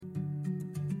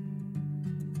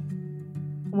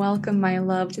Welcome, my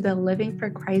love, to the Living for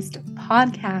Christ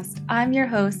podcast. I'm your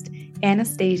host,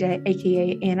 Anastasia,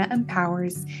 aka Anna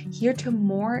Empowers, here to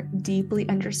more deeply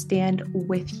understand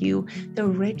with you the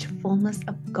rich fullness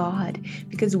of God.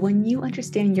 Because when you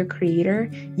understand your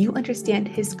Creator, you understand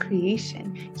His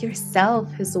creation, yourself,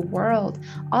 His world,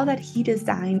 all that He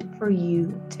designed for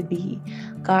you to be.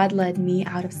 God led me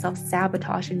out of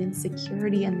self-sabotage and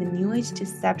insecurity and the New Age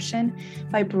deception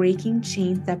by breaking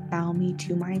chains that bound me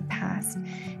to my past.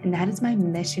 And that is my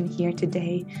mission here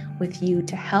today with you,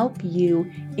 to help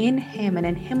you in Him and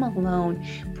in Him alone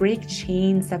break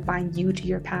chains that bind you to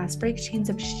your past, break chains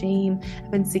of shame,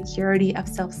 of insecurity, of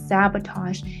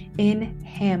self-sabotage in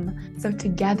Him. So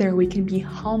together we can be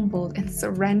humbled and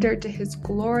surrender to His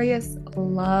glorious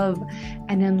love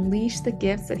and unleash the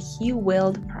gifts that He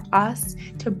willed for us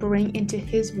to bring into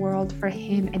His world for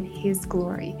Him and His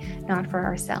glory, not for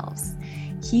ourselves.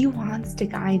 He wants to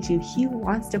guide you. He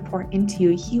wants to pour into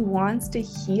you. He wants to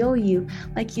heal you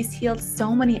like He's healed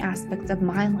so many aspects of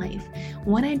my life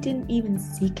when I didn't even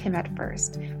seek Him at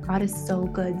first. God is so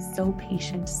good, so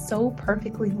patient, so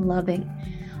perfectly loving.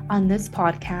 On this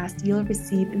podcast, you'll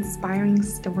receive inspiring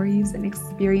stories and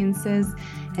experiences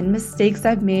and mistakes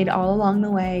I've made all along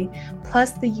the way,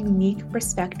 plus the unique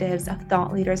perspectives of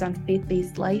thought leaders on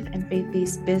faith-based life and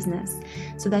faith-based business,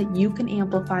 so that you can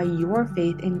amplify your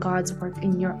faith in God's work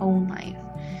in your own life.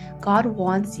 God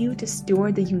wants you to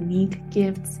steward the unique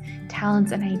gifts,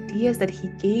 talents, and ideas that He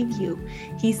gave you.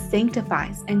 He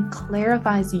sanctifies and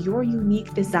clarifies your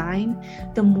unique design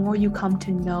the more you come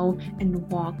to know and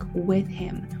walk with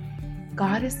Him.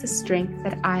 God is the strength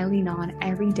that I lean on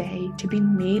every day to be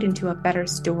made into a better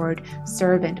steward,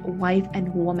 servant, wife,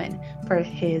 and woman for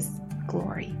His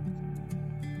glory.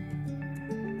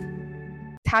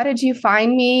 How did you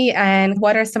find me, and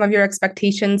what are some of your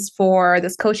expectations for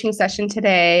this coaching session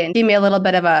today? And give me a little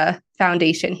bit of a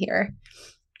foundation here.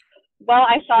 Well,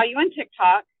 I saw you on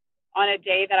TikTok on a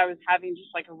day that I was having just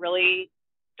like a really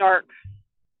dark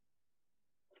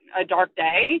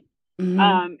day. Mm-hmm.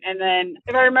 And then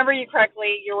if I remember you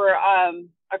correctly, you were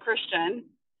a Christian.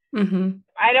 Mm-hmm.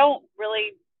 I don't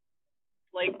really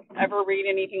ever read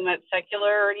anything that's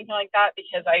secular or anything like that,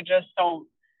 because I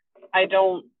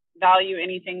don't value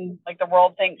anything like the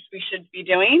world thinks we should be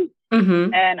doing.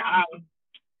 Mm-hmm. And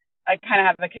I kind of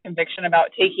have a conviction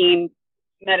about taking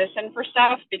medicine for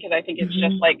stuff, because I think it's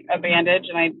just like a bandage,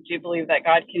 and I do believe that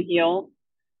God can heal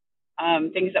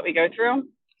things that we go through.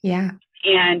 Yeah.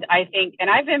 And I think,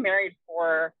 and I've been married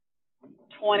for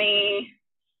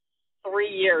 23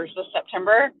 years this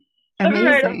September. So I've been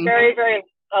married a very, very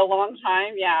a long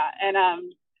time. Yeah. And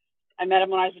I met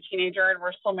him when I was a teenager, and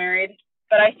we're still married.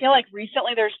 But I feel like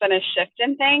recently there's been a shift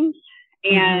in things.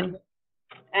 And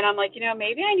I'm like,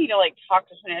 maybe I need to talk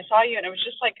to somebody. I saw you, and it was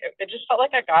just it just felt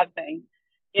like a God thing,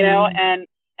 know, and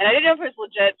I didn't know if it was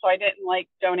legit, so I didn't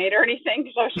donate or anything,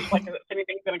 because I was just if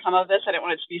anything's going to come of this, I didn't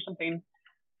want it to be something,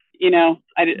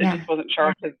 I just wasn't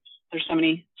sure, because there's so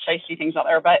many shicey things out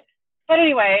there. But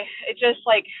anyway, it just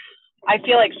I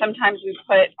feel like sometimes we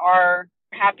put our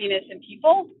happiness in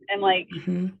people, and I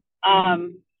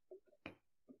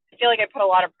feel like I put a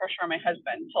lot of pressure on my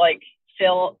husband to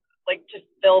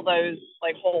fill those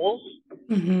holes.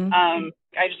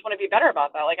 I just want to be better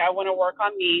about that. I want to work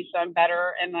on me so I'm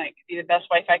better and be the best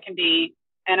wife I can be.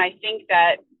 And I think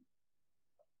that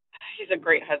he's a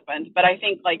great husband, but I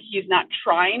think he's not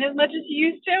trying as much as he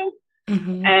used to.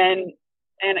 And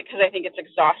because I think it's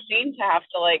exhausting to have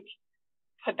to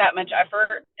put that much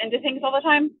effort into things all the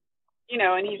time,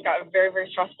 and he's got a very, very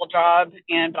stressful job,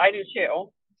 but I do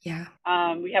too. Yeah.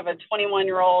 We have a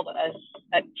 21-year-old,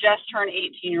 a just turned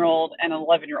 18-year-old, and an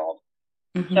 11-year-old.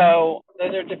 So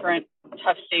those are different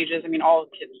tough stages. I mean, all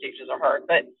kids' stages are hard,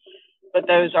 but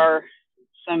those are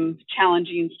some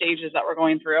challenging stages that we're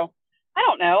going through. I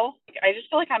don't know. I just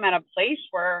feel like I'm at a place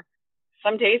where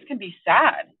some days can be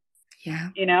sad. Yeah.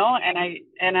 And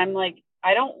I'm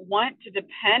I don't want to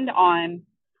depend on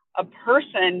a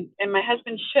person, and my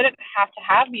husband shouldn't have to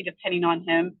have me depending on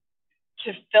him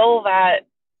to fill that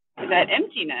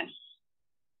emptiness,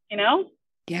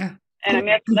 Yeah. And I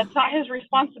mean, that's not his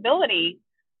responsibility,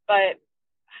 but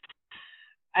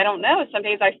I don't know. Some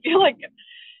days I feel like it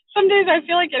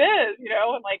is, and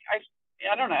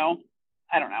I don't know.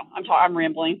 I'm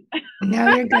rambling.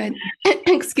 No, you're good.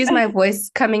 Excuse my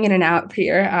voice coming in and out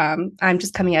here. I'm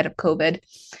just coming out of COVID,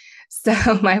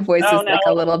 so my voice is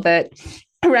a little bit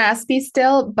raspy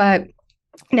still, but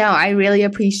no, I really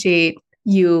appreciate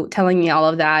you telling me all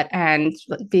of that and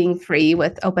being free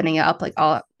with opening up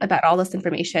all about all this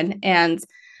information. And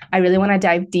I really want to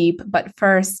dive deep, but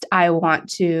first I want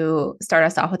to start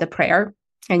us off with a prayer.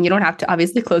 And you don't have to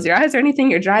obviously close your eyes or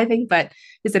anything. You're driving, but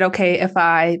is it okay if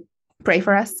I pray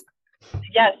for us?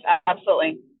 Yes,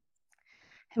 absolutely.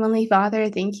 Heavenly Father,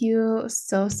 thank you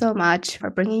so, so much for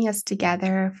bringing us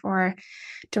together, for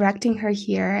directing her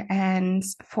here, and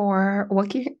for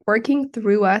working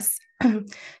through us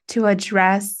to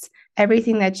address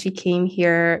everything that she came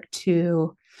here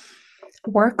to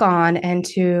work on and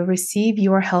to receive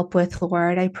your help with,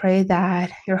 Lord. I pray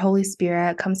that your Holy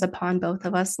Spirit comes upon both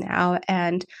of us now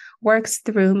and works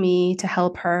through me to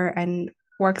help her and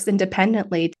works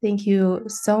independently. Thank you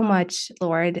so much,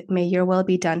 Lord. May your will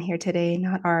be done here today,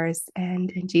 not ours.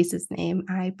 And in Jesus' name,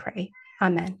 I pray.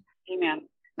 Amen. Amen.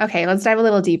 Okay, let's dive a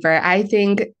little deeper. I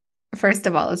think, first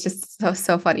of all, it's just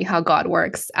so funny how God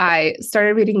works. I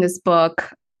started reading this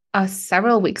book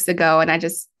several weeks ago, and I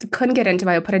just couldn't get into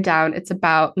it. I put it down. It's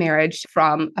about marriage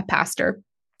from a pastor.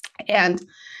 And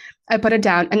I put it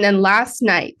down. And then last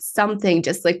night, something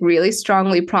just like really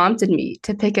strongly prompted me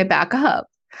to pick it back up.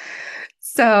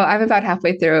 So I'm about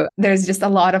halfway through. There's just a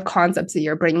lot of concepts that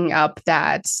you're bringing up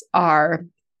that are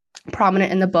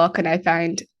prominent in the book, and I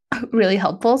find really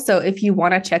helpful. So if you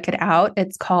want to check it out,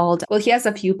 it's called, well, he has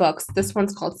a few books. This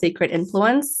one's called Sacred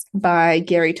Influence by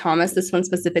Gary Thomas. This one's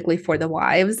specifically for the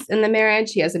wives in the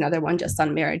marriage. He has another one just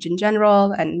on marriage in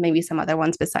general, and maybe some other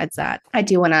ones besides that. I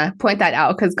do want to point that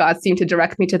out because God seemed to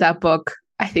direct me to that book,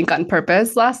 I think on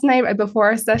purpose last night right before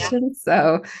our session. Yeah.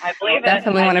 So I believe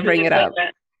definitely want to bring it up.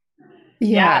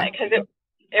 Yeah, because it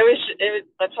was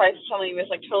that's why I was telling you, it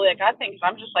was like totally a God thing, because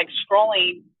I'm just like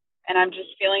scrolling and I'm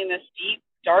just feeling this deep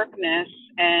darkness,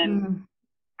 and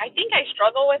I think I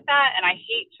struggle with that, and I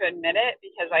hate to admit it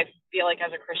because I feel like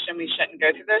as a Christian we shouldn't go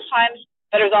through those times,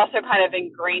 but it was also kind of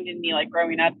ingrained in me, like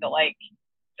growing up, that like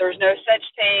there's no such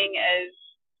thing as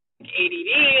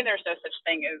ADD, there's no such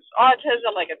thing as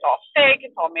autism, like it's all fake,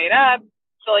 it's all made up.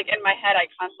 So like in my head, I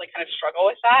constantly kind of struggle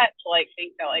with that, to like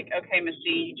think that like, okay,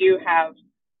 Misty, you do have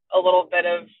a little bit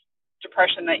of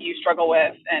depression that you struggle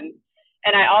with. And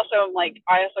I also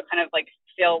kind of like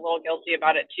feel a little guilty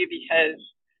about it too, because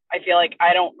I feel like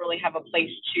I don't really have a place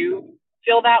to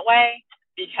feel that way,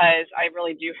 because I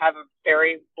really do have a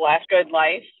very blessed, good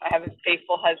life. I have a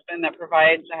faithful husband that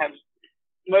provides. I have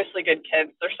mostly good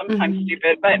kids. They're sometimes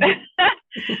stupid, but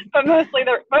but mostly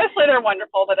they're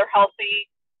wonderful, but they're healthy.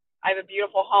 I have a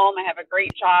beautiful home. I have a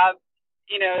great job,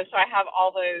 so I have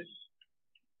all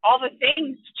the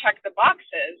things to check the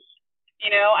boxes,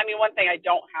 I mean, one thing I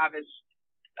don't have is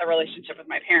a relationship with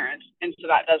my parents. And so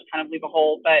that does kind of leave a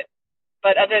hole,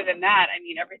 but other than that, I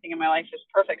mean, everything in my life is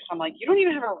perfect. So I'm like, you don't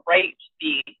even have a right to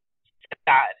be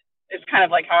sad. It's kind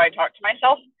of like how I talk to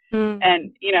myself.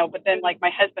 And, but then like my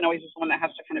husband always is the one that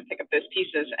has to kind of pick up those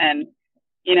pieces, and,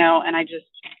 and I just,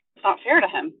 it's not fair to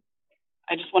him.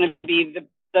 I just want to be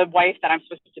the wife that I'm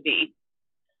supposed to be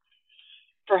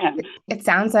for him. It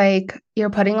sounds like you're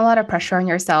putting a lot of pressure on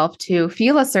yourself to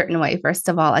feel a certain way. First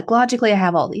of all, like logically, I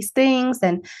have all these things,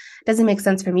 and it doesn't make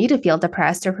sense for me to feel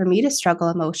depressed or for me to struggle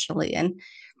emotionally. And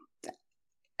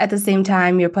at the same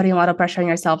time, you're putting a lot of pressure on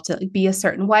yourself to be a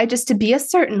certain way, just to be a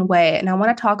certain way. And I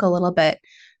want to talk a little bit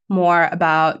more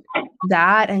about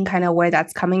that and kind of where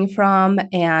that's coming from.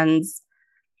 And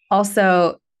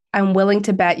also, I'm willing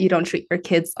to bet you don't treat your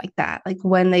kids like that. Like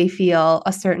when they feel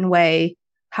a certain way,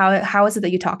 how is it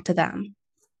that you talk to them?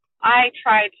 I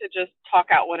try to just talk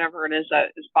out whatever it is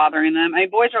that is bothering them. I mean,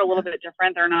 boys are a little bit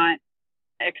different. They're not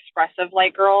expressive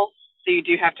like girls. So you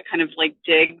do have to kind of like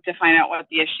dig to find out what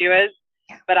the issue is.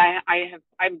 Yeah. But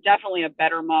I'm definitely a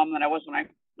better mom than I was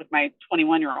with my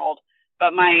 21-year-old.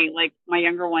 But my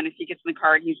younger one, if he gets in the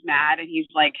car and he's mad and he's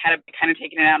like kind of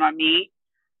taking it out on me,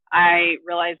 I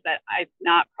realize that it's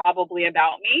not probably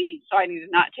about me. So I need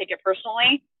to not take it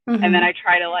personally. And then I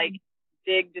try to like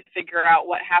dig to figure out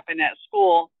what happened at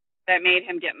school that made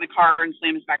him get in the car and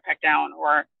slam his backpack down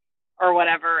or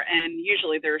whatever. And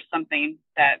usually there's something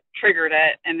that triggered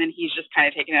it, and then he's just kind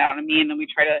of taking it out on me, and then we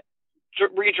try to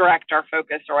redirect our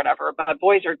focus or whatever. But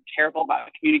boys are terrible about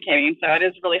communicating, so it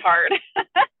is really hard.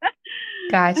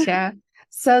 Gotcha.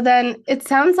 So then it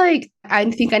sounds like,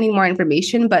 I think I need more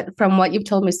information, but from what you've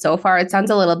told me so far, it sounds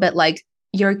a little bit like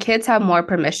your kids have more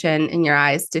permission in your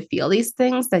eyes to feel these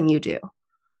things than you do.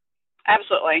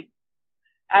 Absolutely.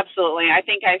 I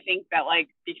think that like,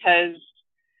 because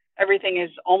everything is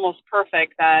almost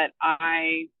perfect, that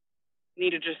I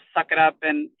need to just suck it up.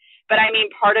 But I mean,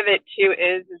 part of it too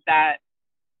is that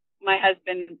my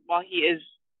husband, while he is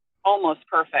almost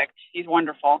perfect, he's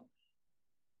wonderful,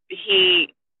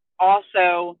 he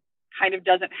also kind of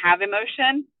doesn't have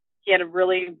emotion. He had a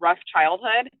really rough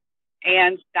childhood,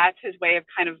 and that's his way of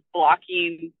kind of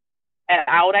blocking it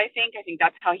out. I think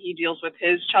that's how he deals with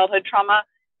his childhood trauma,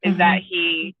 is that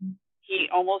he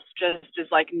almost just is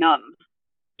like numb.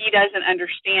 He doesn't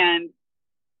understand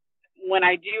when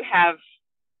I do have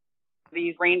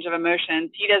these range of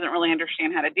emotions. He doesn't really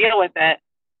understand how to deal with it.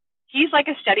 He's like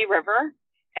a steady river,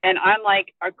 and I'm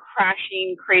like a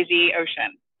crashing, crazy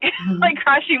ocean, like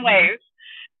crashing waves.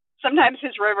 Sometimes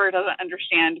his river doesn't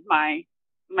understand my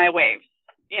waves,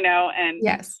 you know, and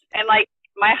yes, and like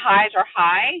my highs are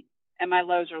high and my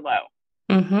lows are low,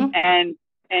 and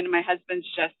my husband's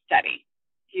just steady.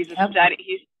 He's a steady.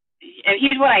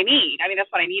 He's what I need. I mean,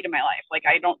 that's what I need in my life. Like,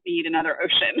 I don't need another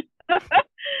ocean.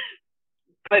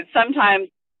 But sometimes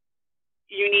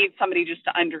you need somebody just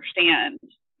to understand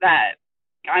that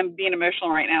I'm being emotional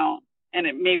right now, and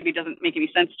it maybe doesn't make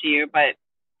any sense to you, but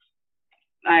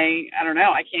I don't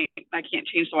know. I can't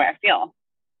change the way I feel,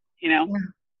 you know?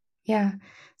 Yeah.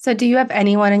 So do you have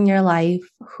anyone in your life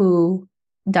who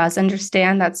does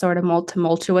understand that sort of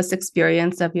tumultuous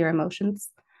experience of your emotions?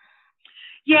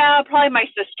 Yeah, probably my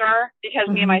sister, because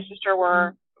me and my sister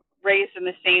were raised in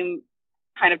the same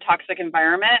kind of toxic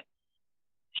environment.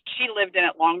 She lived in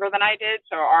it longer than I did,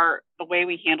 so the way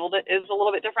we handled it is a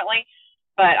little bit differently.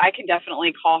 But I can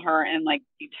definitely call her and like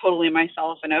be totally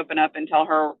myself and open up and tell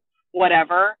her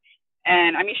whatever.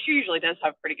 And I mean, she usually does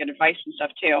have pretty good advice and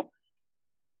stuff too.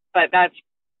 But that's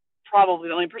probably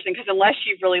the only person, because unless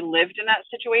you've really lived in that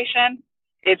situation,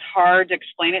 it's hard to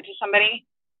explain it to somebody.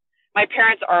 My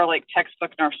parents are like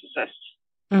textbook narcissists.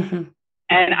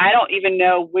 And I don't even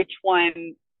know which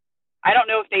one. I don't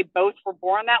know if they both were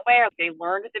born that way or if they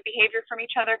learned the behavior from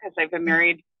each other, because they've been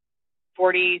married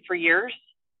 43 years.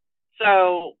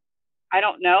 So I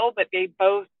don't know, but they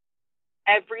both,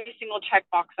 every single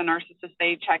checkbox on narcissist,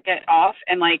 they check it off,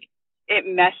 and like it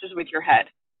messes with your head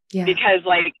because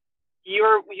like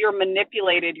you're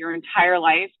manipulated your entire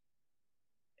life.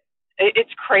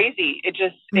 It's crazy.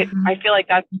 I feel like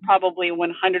that's probably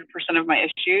 100% of my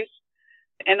issues.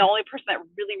 And the only person that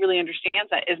really, really understands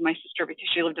that is my sister, because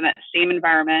she lived in that same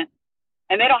environment,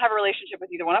 and they don't have a relationship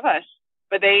with either one of us,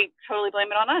 but they totally blame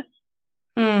it on us.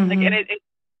 Like,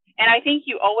 and I think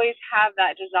you always have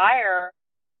that desire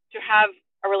to have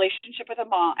a relationship with a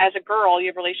mom. As a girl, you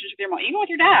have a relationship with your mom, even with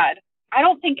your dad. I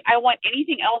don't think I want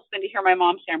anything else than to hear my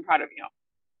mom say, "I'm proud of you."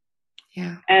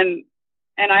 Yeah. And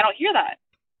I don't hear that.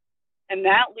 And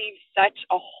that leaves such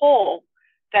a hole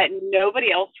that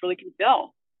nobody else really can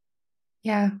fill.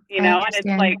 Yeah. You know, and it's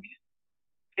like,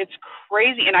 it's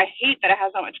crazy. And I hate that it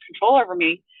has that much control over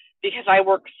me, because I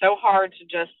work so hard to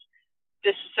just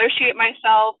disassociate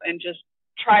myself and just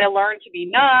try to learn to be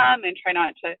numb and try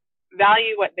not to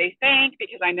value what they think,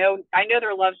 because I know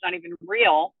their love's not even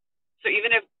real. So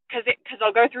even if, because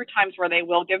I'll go through times where they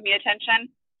will give me attention,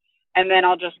 and then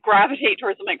I'll just gravitate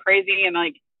towards them like crazy and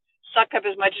like suck up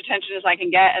as much attention as I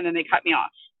can get, and then they cut me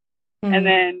off. And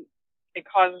then it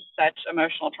causes such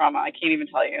emotional trauma. I can't even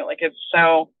tell you. Like, it's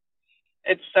so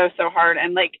hard.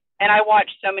 And like, and I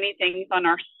watched so many things on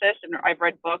narcissists, and I've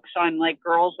read books on like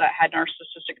girls that had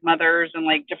narcissistic mothers and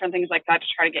like different things like that to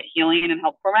try to get healing and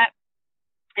help from it.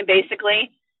 And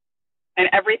basically, and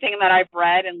everything that I've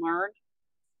read and learned,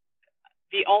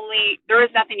 there is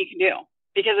nothing you can do,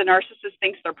 because a narcissist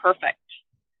thinks they're perfect.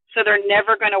 So they're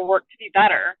never going to work to be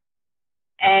better.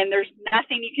 And there's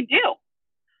nothing you can do.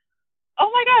 Oh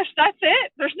my gosh, that's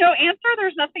it. There's no answer.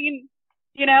 There's nothing,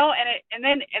 you know, and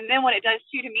then what it does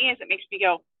too to me is it makes me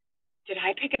go, did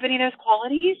I pick up any of those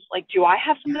qualities? Like, do I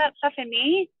have some of that stuff in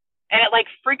me? And it like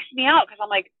freaks me out, because I'm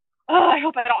like, oh, I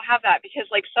hope I don't have that, because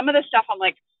like some of the stuff I'm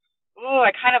like, oh,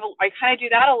 I kind of do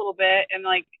that a little bit. And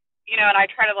like, you know, and I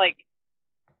try to like,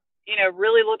 you know,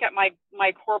 really look at my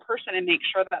core person and make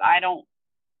sure that I don't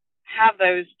have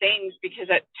those things, because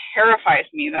it terrifies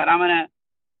me that I'm going to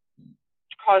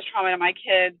cause trauma to my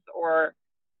kids. Or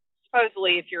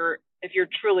supposedly if you're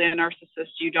truly a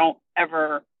narcissist, you don't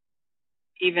ever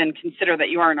even consider that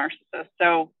you are a narcissist.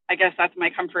 So I guess that's my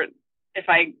comfort. If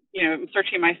I, you know, I'm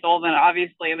searching my soul, then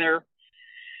obviously there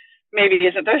maybe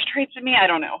isn't those traits in me. I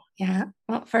don't know. Yeah.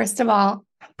 Well, first of all,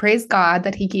 praise God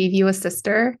that he gave you a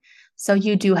sister. So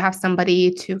you do have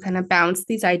somebody to kind of bounce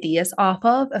these ideas off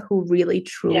of, who really,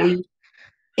 truly,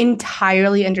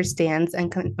 entirely understands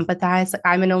and can empathize. Like,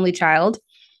 I'm an only child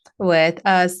with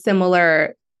a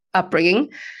similar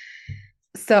upbringing.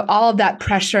 So all of that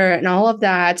pressure and all of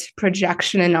that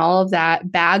projection and all of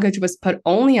that baggage was put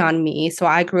only on me. So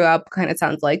I grew up kind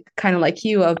of like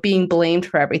you, of being blamed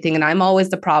for everything. And I'm always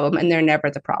the problem, and they're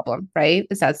never the problem, right?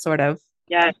 Is that sort of?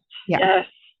 Yes. Yeah. Yes.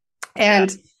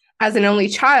 And as an only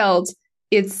child,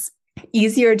 it's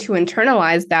easier to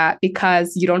internalize that,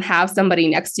 because you don't have somebody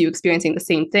next to you experiencing the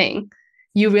same thing.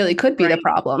 You really could be the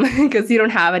problem, because you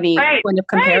don't have any point of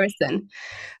comparison.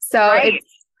 So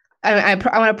I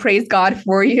want to praise God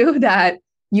for you that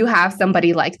you have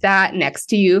somebody like that next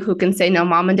to you who can say, no,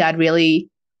 mom and dad really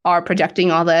are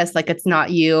projecting all this. Like, it's not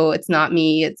you, it's not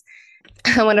me.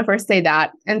 I want to first say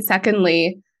that. And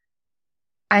secondly,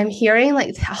 I'm hearing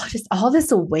like just all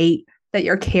this weight that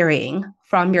you're carrying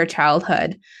from your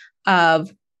childhood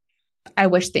of, I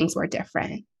wish things were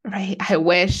different, right? I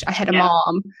wish I had a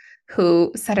mom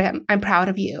who said, I'm proud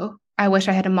of you. I wish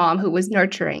I had a mom who was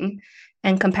nurturing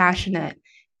and compassionate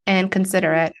and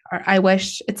considerate. Or I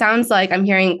wish, it sounds like I'm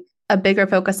hearing a bigger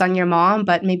focus on your mom,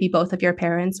 but maybe both of your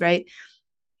parents, right?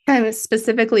 I'm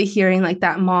specifically hearing like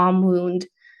that mom wound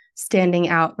standing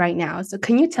out right now. So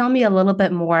can you tell me a little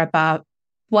bit more about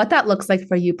what that looks like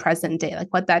for you present day,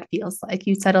 like what that feels like?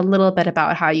 You said a little bit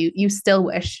about how you still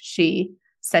wish she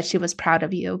said she was proud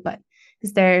of you, but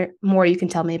is there more you can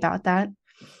tell me about that?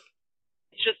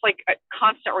 It's just like a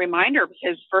constant reminder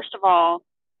because first of all,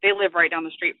 they live right down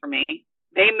the street from me.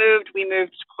 They moved, we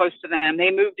moved close to them.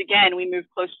 They moved again, we moved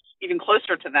close, even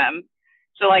closer to them.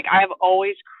 So like I've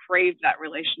always craved that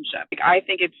relationship. Like I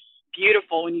think it's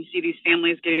beautiful when you see these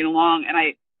families getting along, and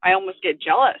I almost get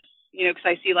jealous, because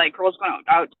I see like girls going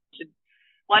out to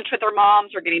lunch with their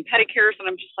moms or getting pedicures, and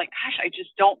I'm just like, gosh, I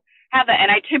just don't have that.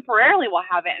 And I temporarily will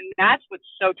have it, and that's what's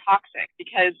so toxic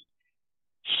because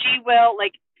she will,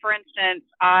 like, for instance,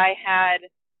 I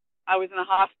was in the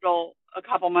hospital a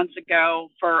couple months ago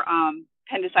for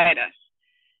appendicitis,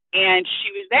 and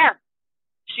she was there.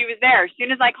 She was there. As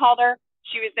soon as I called her,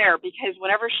 she was there because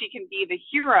whenever she can be the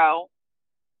hero,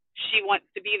 she wants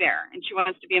to be there and she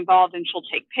wants to be involved, and she'll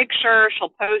take pictures, she'll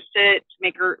post it to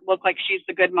make her look like she's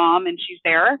the good mom and she's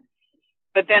there.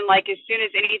 But then like as soon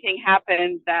as anything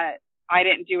happens that I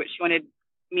didn't do what she wanted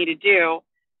me to do,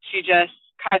 she just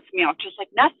cuts me off, just like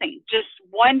nothing. Just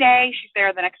one day she's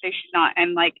there, the next day she's not.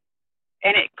 And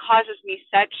it causes me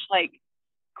such like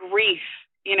grief,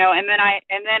 and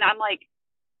then I'm like,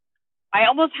 I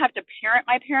almost have to parent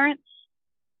my parents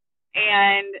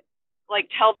and like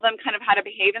tell them kind of how to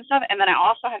behave and stuff. And then I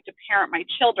also have to parent my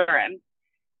children.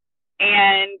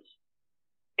 And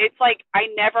it's like,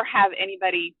 I never have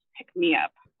anybody pick me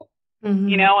up, and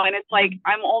it's like,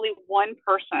 I'm only one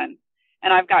person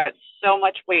and I've got so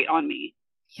much weight on me,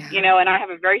 and I have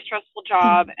a very stressful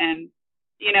job and,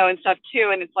 and stuff too.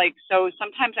 And it's like, so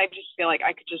sometimes I just feel like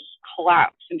I could just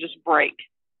collapse and just break,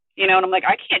 and I'm like,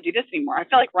 I can't do this anymore. I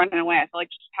feel like running away. I feel like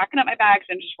just packing up my bags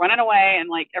and just running away, and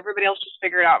like everybody else just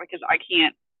figure it out because I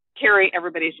can't carry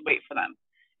everybody's weight for them,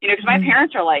 because my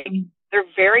parents are like, they're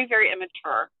very, very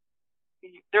immature.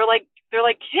 They're like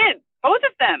kids, both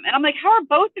of them. And I'm like, how are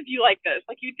both of you like this?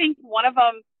 Like you think one of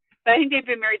them, but I think they've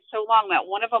been married so long that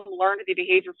one of them learned the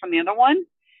behavior from the other one.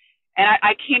 And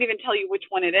I can't even tell you which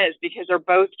one it is because they're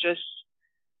both just,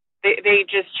 they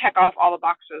just check off all the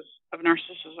boxes of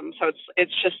narcissism. So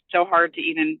it's just so hard to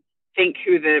even think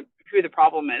who the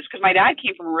problem is. Because my dad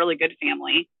came from a really good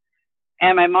family,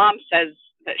 and my mom says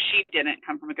that she didn't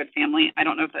come from a good family. I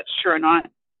don't know if that's true or not,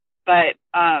 but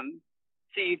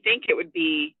so you think it would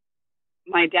be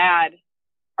my dad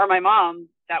or my mom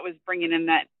that was bringing in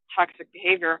that toxic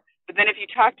behavior. But then if you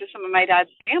talk to some of my dad's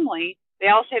family, they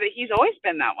all say that he's always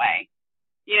been that way,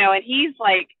 and he's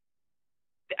like,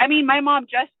 I mean, my mom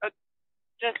just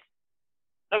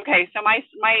okay. So my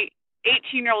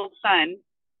 18-year-old son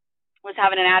was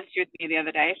having an attitude with me the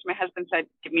other day. So my husband said,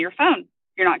 give me your phone.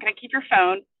 You're not going to keep your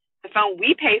phone. The phone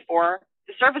we pay for,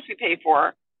 the service we pay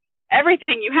for,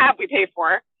 everything you have, we pay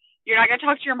for. You're not going to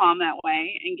talk to your mom that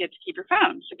way and get to keep your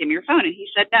phone. So give me your phone. And he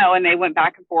said no. And they went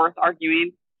back and forth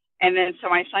arguing. And then so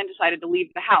my son decided to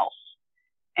leave the house,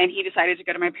 and he decided to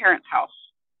go to my parents' house,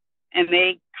 and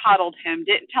they coddled him,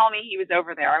 didn't tell me he was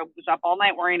over there. I was up all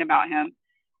night worrying about him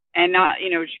and not,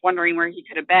 just wondering where he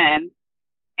could have been.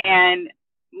 And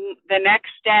the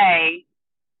next day,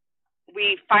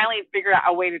 we finally figured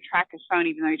out a way to track his phone,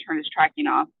 even though he turned his tracking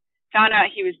off. Found out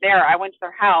he was there. I went to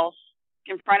their house,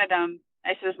 confronted them.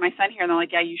 I said, is my son here? And they're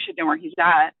like, yeah, you should know where he's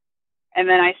at. And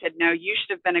then I said, no, you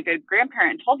should have been a good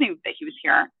grandparent and told me that he was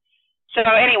here. So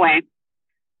anyway,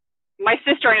 my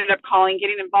sister ended up calling,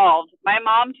 getting involved. My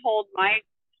mom told my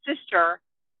sister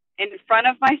in front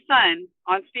of my son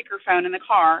on speakerphone in the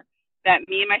car that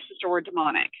me and my sister were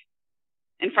demonic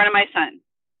in front of my son.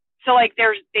 So like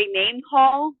they name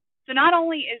call. So not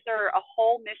only is there a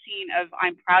whole missing of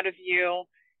I'm proud of you,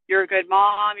 you're a good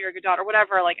mom, you're a good daughter,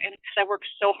 whatever, like, and because I work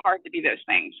so hard to be those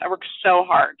things. I work so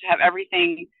hard to have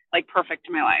everything like perfect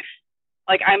in my life.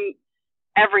 Like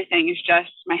everything is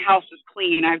just, my house is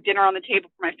clean. I have dinner on the table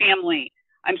for my family.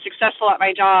 I'm successful at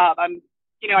my job.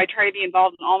 I try to be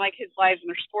involved in all my kids' lives and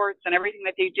their sports and everything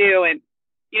that they do. And,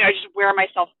 I just wear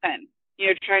myself thin,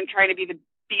 trying to be the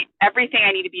be everything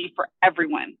I need to be for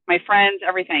everyone, my friends,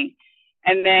 everything.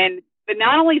 And then, but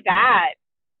not only that,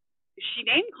 she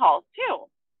name calls too.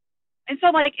 And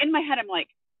so like in my head, I'm like,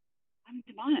 I'm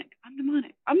demonic.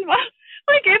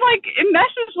 It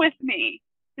messes with me.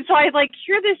 And so I like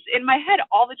hear this in my head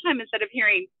all the time instead of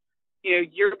hearing,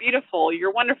 you're beautiful,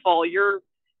 you're wonderful, you're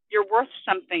worth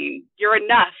something, you're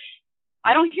enough.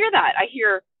 I don't hear that. I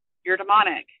hear you're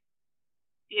demonic,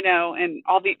 and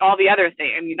all the other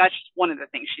things. I mean, that's just one of the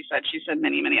things she said. She said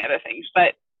many, many other things,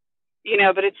 but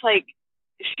but it's like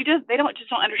they don't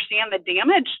understand the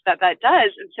damage that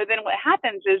does. And so then what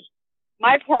happens is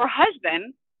my poor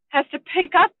husband has to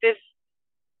pick up this,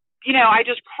 I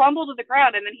just crumble to the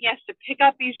ground, and then he has to pick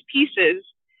up these pieces.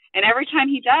 And every time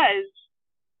he does,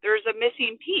 there's a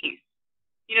missing piece.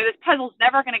 This puzzle's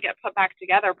never going to get put back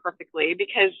together perfectly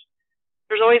because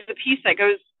there's always the piece that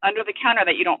goes under the counter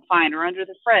that you don't find, or under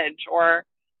the fridge, or,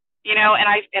 and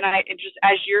I just,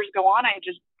 as years go on, I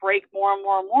just break more and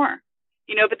more and more,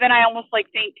 but then I almost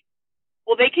like think,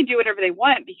 well, they can do whatever they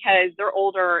want because they're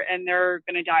older and they're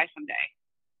going to die someday.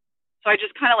 So I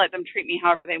just kind of let them treat me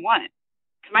however they want.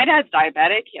 Because my dad's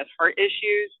diabetic. He has heart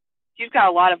issues. He's got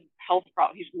a lot of health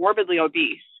problems. He's morbidly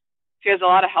obese. So he has a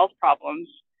lot of health problems.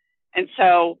 And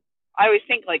so I always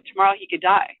think like tomorrow he could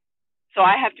die. So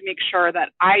I have to make sure that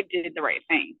I did the right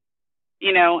thing,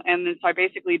 and then so I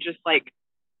basically just like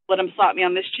let him slap me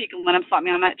on this cheek and let him slap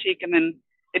me on that cheek. And then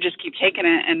it just keep taking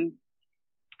it. And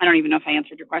I don't even know if I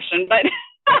answered your question, but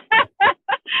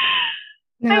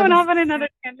no, I went off on another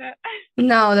tangent.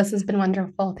 No, this has been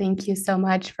wonderful. Thank you so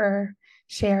much for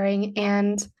sharing.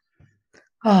 And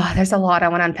there's a lot I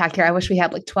want to unpack here. I wish we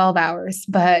had like 12 hours,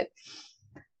 but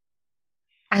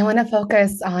I want to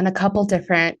focus on a couple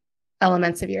different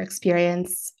elements of your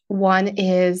experience. One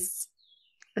is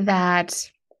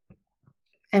that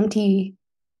empty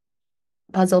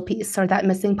puzzle piece, or that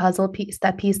missing puzzle piece,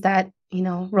 that piece that,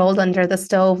 rolled under the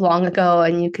stove long ago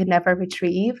and you could never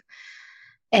retrieve.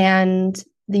 And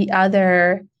the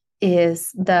other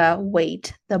is the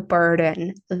weight, the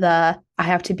burden, I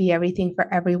have to be everything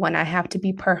for everyone. I have to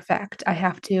be perfect. I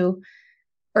have to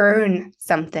earn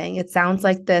something. It sounds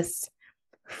like this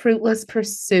fruitless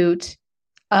pursuit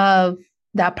of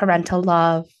that parental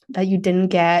love that you didn't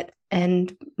get,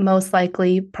 and most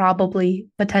likely, probably,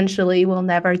 potentially will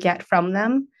never get from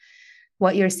them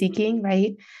what you're seeking,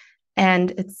 right?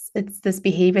 And it's this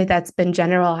behavior that's been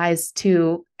generalized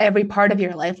to every part of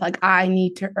your life. Like, I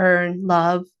need to earn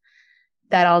love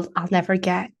that I'll never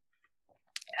get.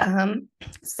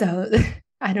 So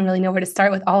I don't really know where to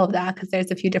start with all of that because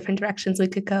there's a few different directions we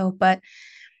could go. But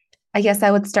I guess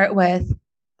I would start with,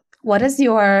 what does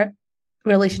your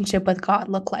relationship with God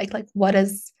look like? Like,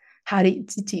 how do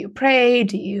you pray?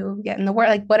 Do you get in the word?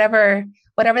 Like, whatever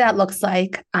that looks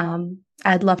like.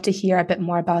 I'd love to hear a bit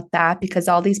more about that, because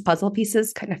all these puzzle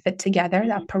pieces kind of fit together,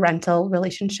 that parental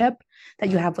relationship that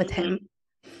you have with him.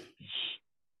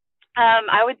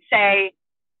 I would say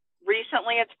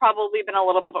recently it's probably been a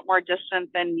little bit more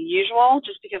distant than usual,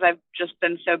 just because I've just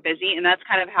been so busy. And that's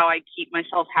kind of how I keep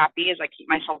myself happy, is I keep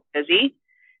myself busy.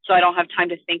 So I don't have time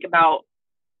to think about,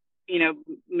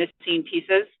 missing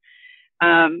pieces.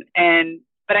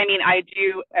 But I mean, I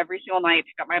do every single night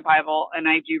pick up my Bible and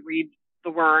I do read the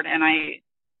word, and I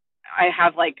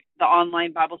have like the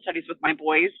online Bible studies with my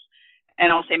boys,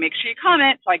 and I'll say, make sure you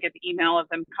comment. So I get the email of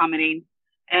them commenting.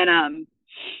 And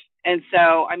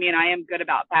so, I mean, I am good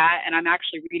about that. And I'm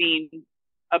actually reading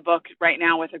a book right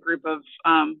now with a group of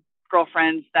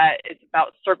girlfriends that is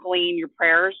about circling your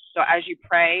prayers. So as you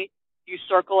pray, you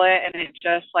circle it, and it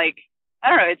just like, I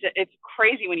don't know, it's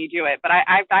crazy when you do it. But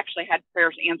I've actually had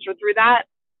prayers answered through that.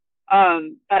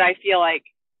 But I feel like,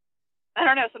 I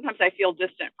don't know, sometimes I feel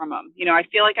distant from them. I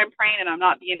feel like I'm praying and I'm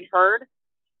not being heard.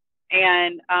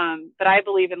 And, but I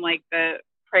believe in like the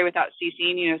pray without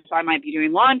ceasing, so I might be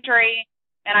doing laundry,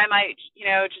 and I might,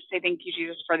 just say, thank you,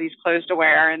 Jesus, for these clothes to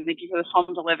wear, and thank you for this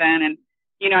home to live in. And,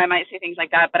 I might say things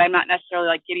like that, but I'm not necessarily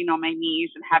like getting on my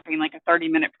knees and having like a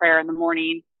 30-minute prayer in the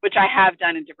morning, which I have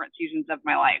done in different seasons of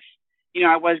my life.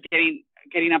 I was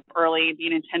getting up early,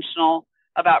 being intentional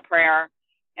about prayer.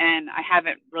 And I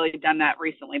haven't really done that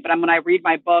recently, but when I read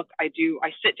my book, I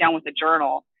sit down with a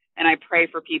journal and I pray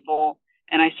for people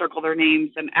and I circle their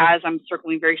names. And as I'm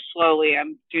circling very slowly,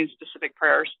 I'm doing specific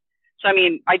prayers. So, I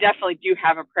mean, I definitely do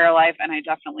have a prayer life, and I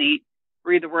definitely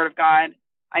read the word of God.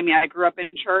 I mean, I grew up in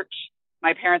church.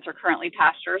 My parents are currently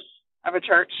pastors of a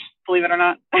church, believe it or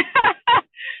not.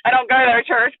 I don't go to their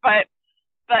church, but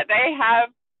they have,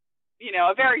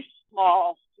 a very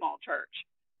small church,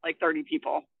 like 30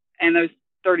 people. And those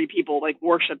 30 people like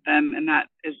worship them, and that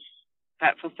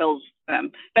fulfills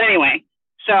them. But anyway,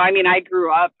 So, I mean, I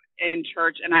grew up in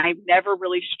church and I never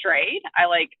really strayed. I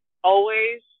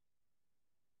always,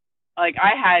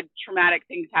 I had traumatic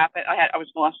things happen. I was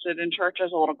molested in church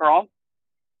as a little girl.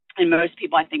 And most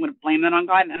people, I think, would blame it on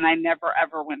God. And I never,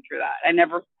 ever went through that. I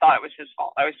never thought it was his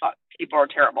fault. I always thought people are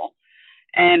terrible.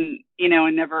 And,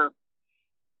 and never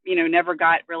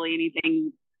got really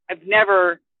anything. It's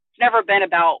never been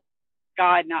about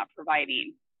God not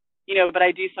providing, but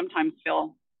I do sometimes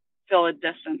feel a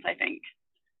distance, I think,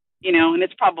 and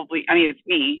it's probably, I mean, it's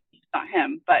me, it's not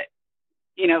him, but,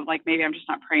 maybe I'm just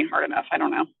not praying hard enough. I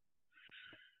don't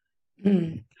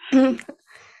know.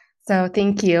 So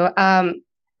thank you.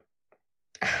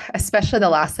 Especially the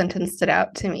last sentence stood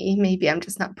out to me. Maybe I'm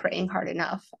just not praying hard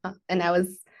enough. And I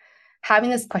was having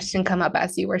this question come up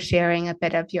as you were sharing a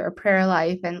bit of your prayer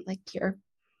life and your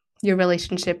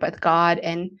relationship with God.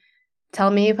 And tell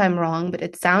me if I'm wrong, but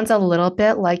it sounds a little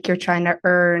bit like you're trying to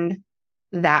earn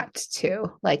that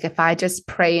too. Like if I just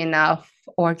pray enough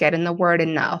or get in the word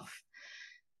enough,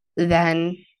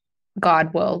 then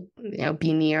God will,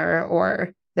 be near,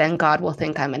 or then God will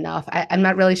think I'm enough. I'm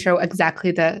not really sure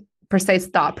exactly the precise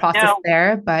thought process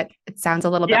there, but it sounds a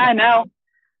little bit. Yeah, no.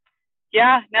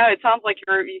 Yeah, no, it sounds like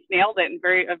you've nailed it in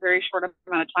a very short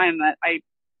amount of time.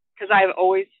 Because I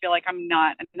always feel like I'm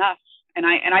not enough, and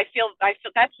I feel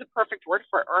that's the perfect word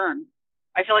for earn.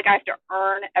 I feel like I have to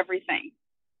earn everything,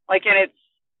 and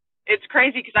it's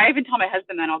crazy because I even tell my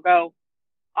husband that I'll go,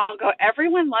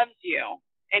 everyone loves you,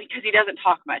 and because he doesn't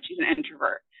talk much, he's an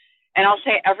introvert, and I'll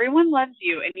say everyone loves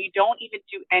you, and you don't even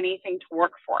do anything to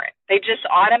work for it. They just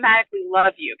automatically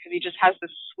love you because he just has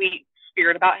this sweet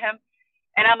spirit about him.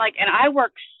 And I'm like, and I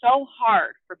work so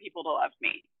hard for people to love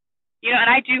me, and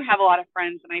I do have a lot of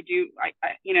friends, and I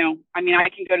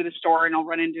can go to the store and I'll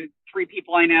run into 3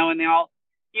 people I know, and they all,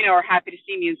 are happy to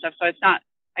see me and stuff. So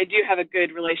I do have a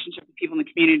good relationship with people in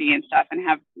the community and stuff, and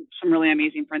have some really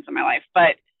amazing friends in my life.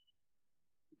 But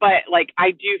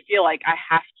I do feel like I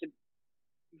have to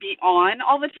be on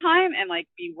all the time and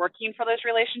be working for those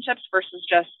relationships versus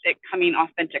just it coming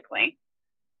authentically,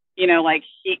 like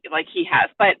he has.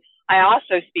 But I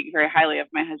also speak very highly of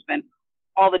my husband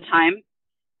all the time.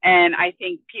 And I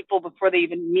think people, before they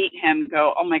even meet him,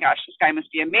 go, oh my gosh, this guy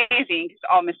must be amazing, because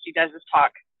all Misty does is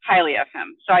talk highly of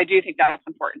him. So I do think that's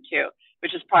important too,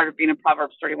 which is part of being a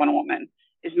Proverbs 31 woman,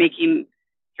 is making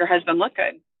your husband look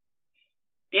good.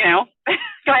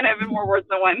 Kind of in more words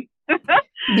than one.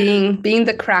 being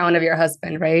the crown of your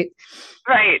husband, right?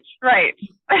 Right.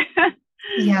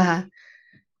 Yeah.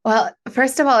 Well,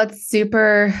 first of all, it's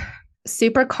super,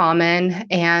 super common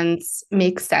and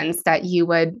makes sense that you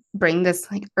would bring this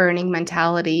earning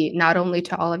mentality, not only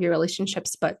to all of your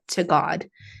relationships, but to God,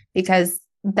 because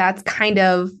that's kind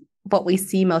of what we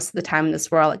see most of the time in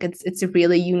this world. It's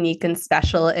really unique and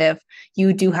special if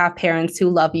you do have parents who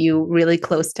love you really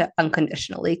close to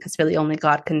unconditionally, because really only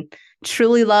God can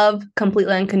truly love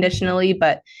completely unconditionally.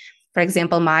 But for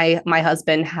example, my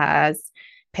husband has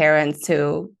parents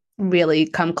who really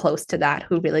come close to that,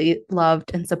 who really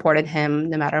loved and supported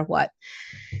him no matter what.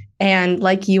 And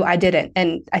like you, I didn't.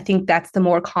 And I think that's the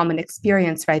more common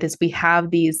experience, right? Is we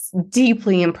have these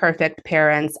deeply imperfect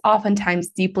parents, oftentimes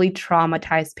deeply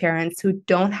traumatized parents who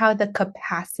don't have the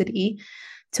capacity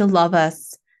to love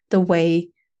us the way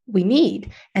we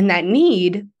need. And that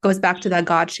need goes back to that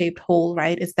God-shaped hole,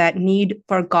 right? Is that need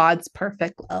for God's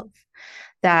perfect love.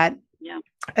 That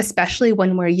especially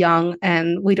when we're young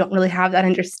and we don't really have that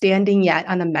understanding yet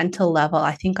on a mental level.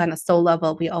 I think on a soul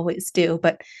level, we always do,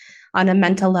 but on a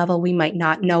mental level, we might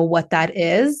not know what that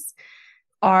is.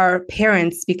 Our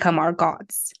parents become our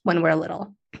gods when we're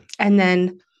little. And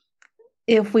then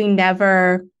if we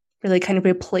never really kind of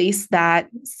replace that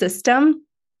system,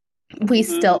 we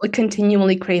still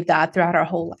continually crave that throughout our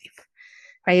whole life.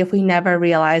 Right? If we never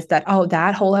realize that, oh,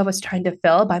 that hole I was trying to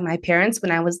fill by my parents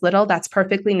when I was little, that's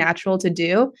perfectly natural to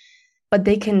do, but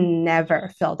they can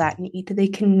never fill that need. They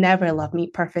can never love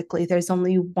me perfectly. There's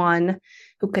only one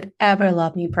who could ever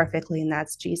love me perfectly, and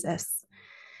that's Jesus.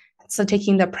 So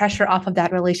taking the pressure off of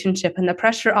that relationship and the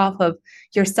pressure off of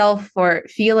yourself for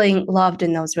feeling loved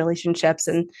in those relationships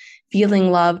and feeling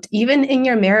loved even in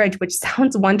your marriage, which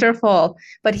sounds wonderful,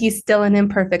 but he's still an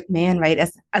imperfect man, right?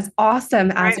 As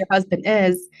awesome as your husband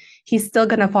is, he's still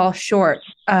going to fall short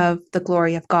of the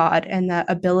glory of God and the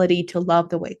ability to love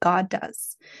the way God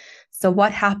does. So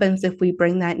what happens if we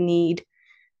bring that need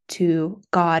to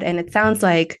God? And it sounds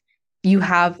like you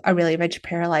have a really rich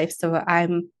prayer life. So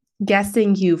I'm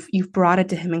guessing you've brought it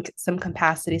to him in some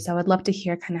capacity. So I would love to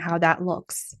hear kind of how that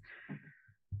looks.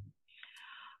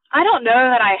 I don't know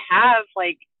that I have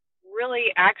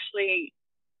really actually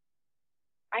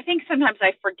I think sometimes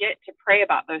I forget to pray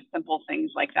about those simple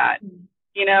things like that,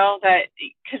 you know, that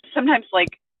because sometimes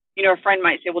like, you know, a friend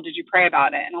might say, well, did you pray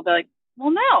about it? And I'll be like,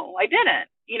 well, no, I didn't,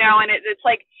 you know, and it's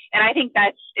like, and I think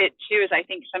that's it too, is I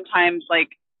think sometimes like,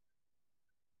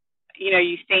 you know,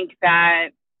 you think that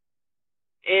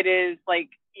it is like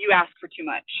you ask for too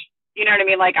much. You know what I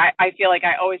mean? Like I feel like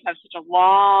I always have such a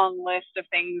long list of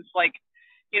things, like,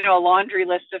 you know, a laundry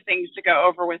list of things to go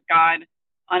over with God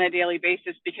on a daily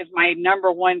basis, because my number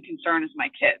one concern is my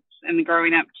kids and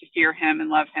growing up to fear him and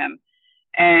love him,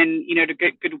 and, you know, to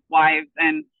good wives.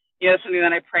 And, you know, something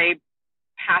that I pray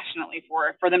passionately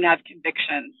for them to have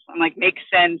convictions. I'm like, make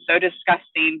sin so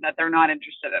disgusting that they're not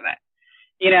interested in it,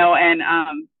 you know, and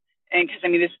because I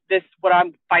mean, this what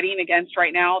I'm fighting against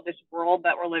right now, this world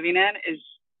that we're living in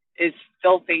is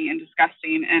filthy and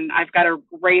disgusting. And I've got to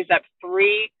raise up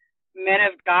 3 men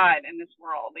of God in this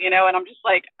world, you know, and I'm just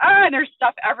like, and there's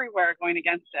stuff everywhere going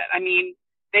against it. I mean,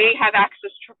 they have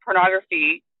access to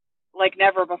pornography like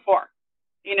never before,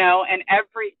 you know, and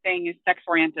everything is sex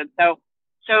oriented. So,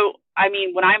 I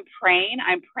mean, when I'm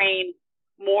praying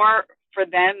more for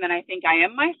them than I think I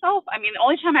am myself. I mean, the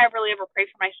only time I really ever pray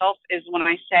for myself is when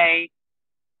I say,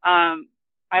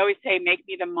 I always say, make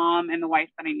me the mom and the wife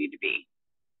that I need to be.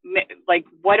 Like,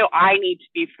 what do I need to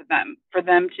be for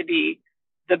them to be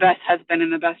the best husband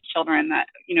and the best children that,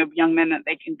 you know, young men that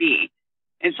they can be.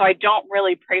 And so I don't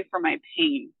really pray for my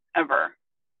pain ever.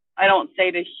 I don't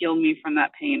say to heal me from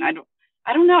that pain. I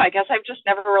don't know. I guess I've just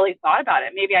never really thought about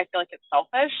it. Maybe I feel like it's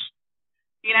selfish,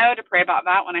 you know, to pray about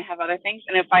that when I have other things.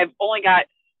 And if I've only got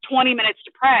 20 minutes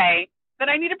to pray, then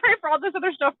I need to pray for all this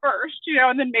other stuff first, you know,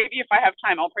 and then maybe if I have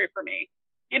time, I'll pray for me,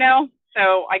 you know?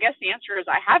 So I guess the answer is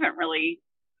I haven't really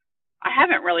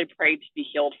prayed to be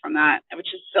healed from that,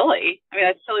 which is silly. I mean,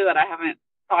 it's silly that I haven't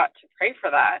thought to pray for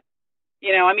that.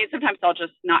 You know, I mean, sometimes I'll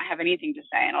just not have anything to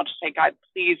say and I'll just say, God,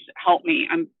 please help me.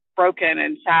 I'm broken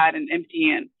and sad and empty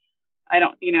and I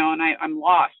don't, you know, and I'm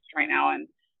lost right now. And,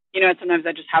 you know, and sometimes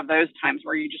I just have those times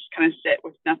where you just kind of sit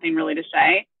with nothing really to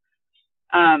say.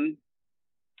 And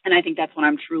I think that's when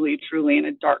I'm truly, truly in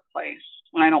a dark place,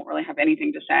 when I don't really have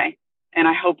anything to say. And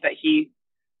I hope that he,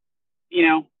 you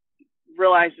know,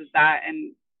 realizes that,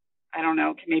 and I don't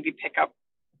know, can maybe pick up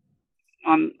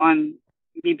on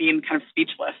me being kind of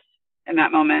speechless in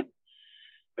that moment,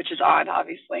 which is odd,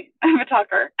 obviously. I'm a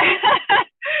talker.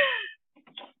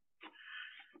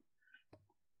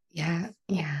 Yeah.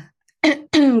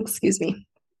 Excuse me.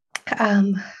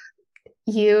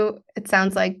 It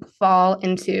sounds like fall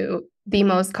into the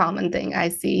most common thing I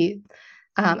see.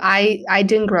 I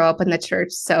didn't grow up in the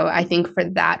church, so I think for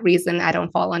that reason, I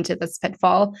don't fall into this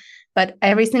pitfall. But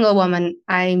every single woman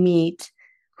I meet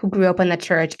who grew up in the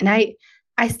church, and I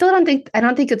don't think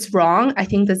it's wrong. I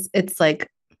think it's like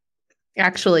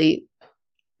actually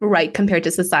right compared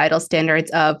to societal standards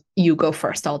of you go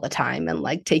first all the time and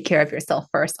like take care of yourself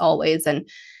first always. And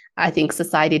I think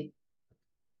society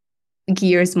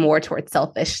gears more towards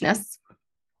selfishness.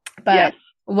 But yes,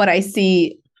 what I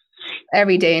see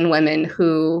every day in women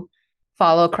who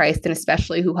follow Christ, and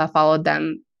especially who have followed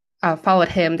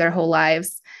him their whole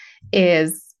lives,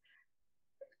 is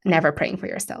never praying for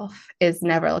yourself, is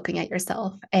never looking at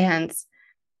yourself. And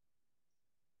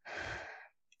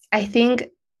I think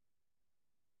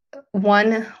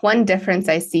one difference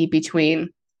I see between,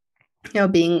 you know,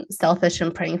 being selfish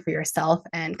and praying for yourself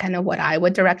and kind of what I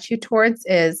would direct you towards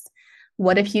is,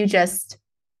 what if you just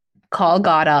call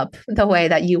God up the way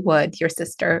that you would your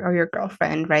sister or your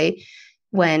girlfriend, right?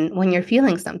 When you're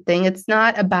feeling something, it's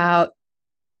not about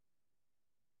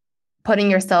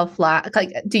putting yourself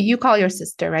like, do you call your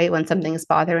sister, right? When something is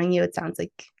bothering you, it sounds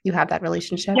like you have that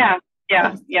relationship.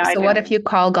 Yeah. So what if you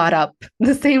call God up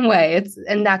the same way? It's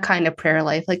in that kind of prayer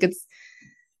life. Like, it's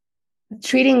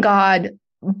treating God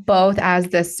both as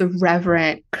this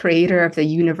reverent creator of the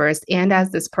universe and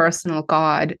as this personal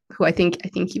God who I think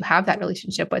you have that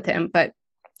relationship with him. But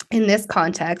in this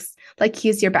context, like,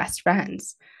 he's your best friend.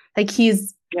 Like,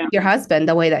 he's your husband,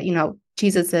 the way that, you know,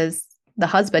 Jesus is the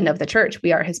husband of the church.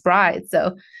 We are his bride.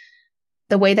 So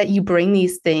the way that you bring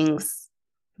these things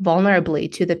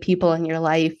vulnerably to the people in your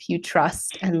life you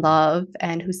trust and love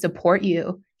and who support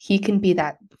you, he can be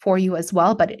that for you as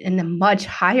well, but in a much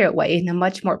higher way, in a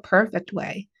much more perfect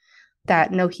way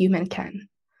that no human can.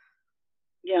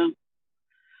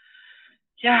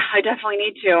 Yeah, I definitely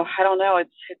need to. I don't know.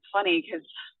 It's funny because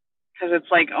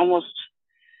it's like you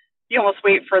almost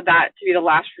wait for that to be the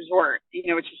last resort, you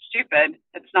know, which is stupid.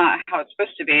 It's not how it's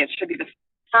supposed to be. It should be the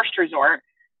first resort,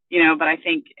 you know, but I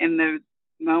think in those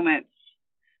moments,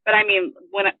 but I mean,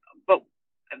 but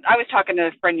I was talking to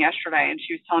a friend yesterday and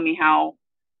she was telling me how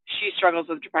she struggles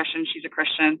with depression. She's a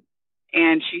Christian.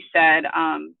 And she said,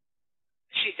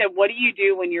 what do you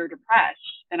do when you're depressed?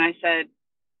 And I said,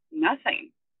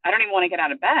 nothing. I don't even want to get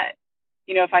out of bed.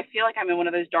 If I feel like I'm in one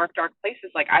of those dark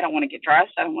places, like I don't want to get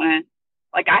dressed. I don't want to,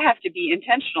 like, I have to be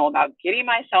intentional about getting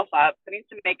myself up, putting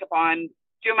some makeup on,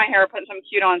 doing my hair, putting some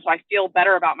cute on so I feel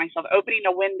better about myself, opening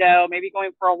a window, maybe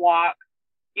going for a walk,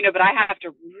 but I have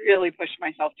to really push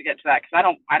myself to get to that because I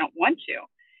don't want to.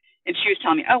 And she was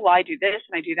telling me, oh, well, I do this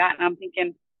and I do that. And I'm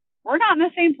thinking, we're not in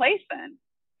the same place then,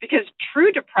 because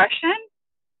true depression,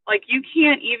 like, you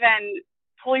can't even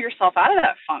pull yourself out of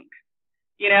that funk,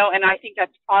 and I think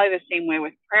that's probably the same way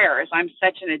with prayer. Is I'm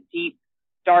such in a deep,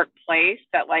 dark place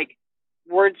that, like,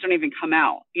 words don't even come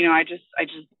out. I just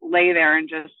lay there and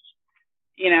just,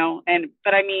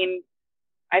 but I mean,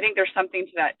 I think there's something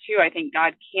to that too. I think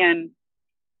God can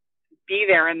be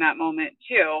there in that moment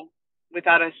too,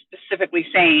 without us specifically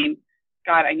saying,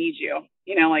 God, I need you,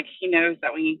 like he knows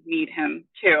that we need him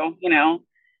too,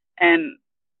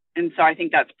 and so I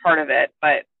think that's part of it.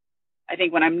 But I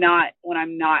think when I'm not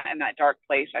in that dark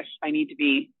place, I need to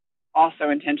be also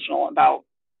intentional about,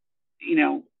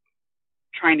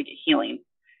 trying to get healing,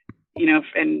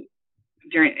 and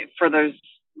for those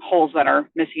holes that are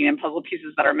missing and puzzle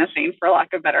pieces that are missing, for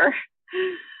lack of better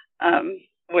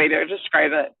way to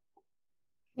describe it.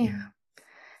 Yeah.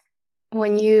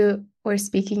 When you were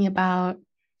speaking about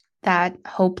that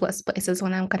hopeless place is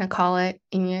what I'm going to call it,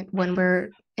 when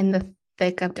we're in the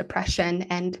thick of depression.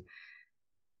 And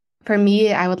for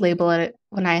me, I would label it,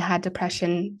 when I had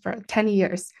depression for 10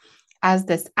 years, as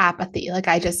this apathy. Like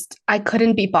I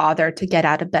couldn't be bothered to get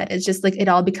out of bed. It's just like it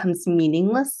all becomes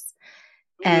meaningless.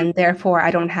 And therefore, I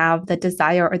don't have the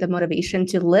desire or the motivation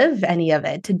to live any of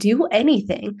it, to do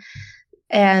anything.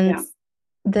 And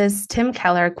this Tim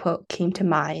Keller quote came to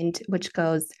mind, which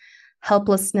goes,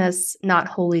 helplessness, not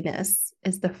holiness,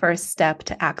 is the first step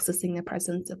to accessing the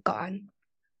presence of God.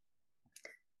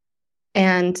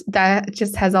 And that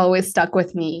just has always stuck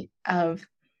with me, of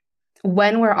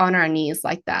when we're on our knees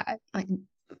like that, like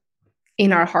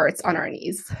in our hearts on our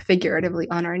knees, figuratively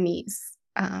on our knees,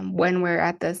 when we're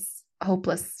at this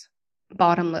hopeless,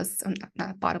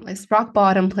 not bottomless, rock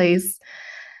bottom place,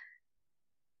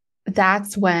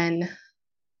 that's when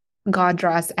God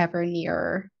draws ever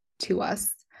nearer to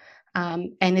us.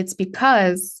 And it's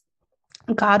because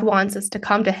God wants us to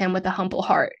come to him with a humble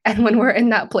heart. And when we're in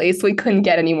that place, we couldn't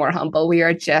get any more humble. We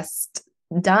are just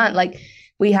done. Like,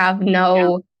 we have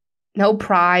no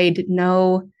pride,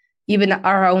 even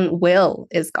our own will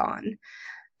is gone.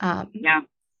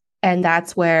 And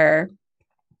that's where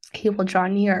he will draw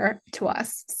near to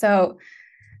us. So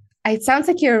it sounds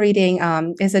like you're reading,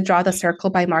 is it Draw the Circle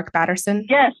by Mark Batterson?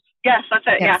 Yes, that's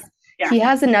it. Yes. Yeah. He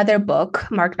has another book,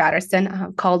 Mark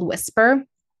Batterson, called Whisper.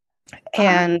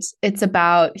 And it's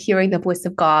about hearing the voice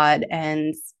of God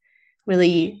and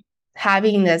really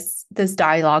having this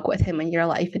dialogue with him in your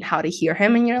life and how to hear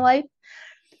him in your life.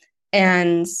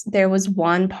 And there was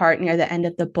one part near the end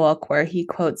of the book where he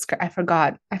quotes, I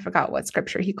forgot what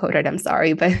scripture he quoted, I'm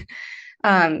sorry, but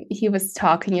he was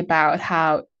talking about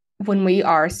how when we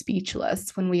are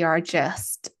speechless, when we are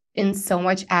just in so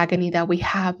much agony that we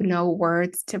have no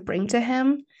words to bring to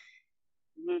him,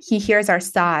 he hears our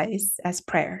sighs as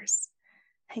prayers.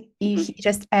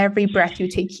 Just every breath you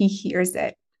take, he hears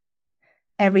it.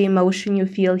 Every emotion you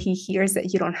feel, he hears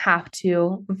it. You don't have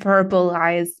to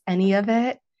verbalize any of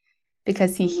it,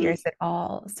 because he hears it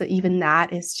all. So even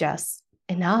that is just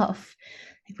enough.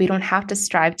 Like, we don't have to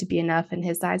strive to be enough in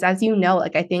his eyes. As you know,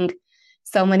 like, I think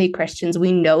so many Christians,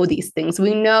 we know these things.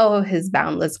 We know his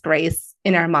boundless grace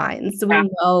in our minds. We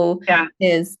know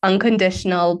his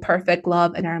unconditional, perfect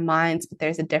love in our minds, but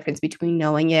there's a difference between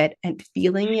knowing it and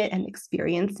feeling it and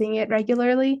experiencing it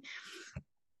regularly.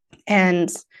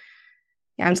 And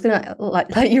I'm just going to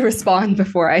let you respond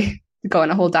before I go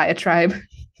on a whole diatribe.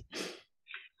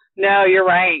 No, you're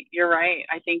right.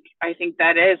 I think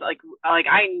that is like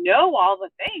I know all the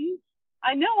things.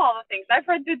 I've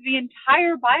read through the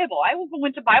entire Bible. I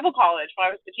went to Bible college when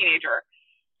I was a teenager.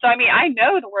 So, I mean, I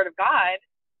know the word of God,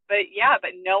 but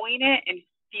knowing it and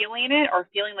feeling it, or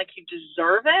feeling like you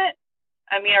deserve it,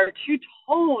 I mean, are two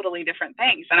totally different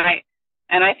things.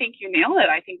 And I think you nailed it.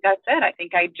 I think that's it. I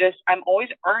think I'm always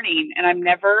earning, and I'm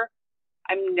never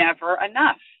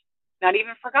enough, not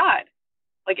even for God.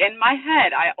 Like, in my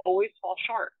head, I always fall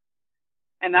short.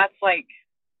 And that's like,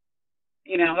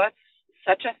 that's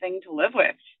such a thing to live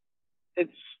with.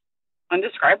 It's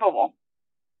undescribable.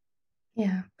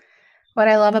 Yeah. What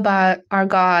I love about our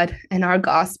God and our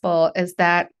gospel is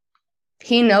that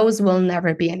he knows we'll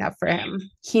never be enough for him.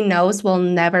 He knows we'll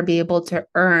never be able to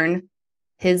earn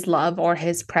his love or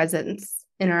his presence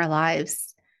in our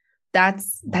lives.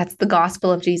 That's the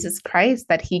gospel of Jesus Christ,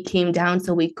 that he came down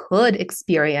so we could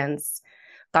experience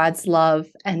God's love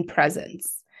and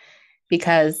presence,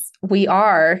 because we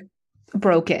are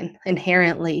broken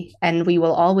inherently, and we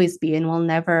will always be, and we'll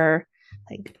never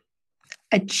like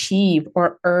achieve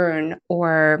or earn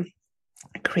or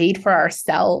create for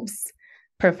ourselves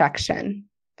perfection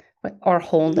or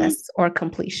wholeness or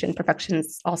completion. Perfection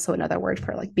is also another word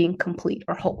for like being complete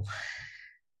or whole.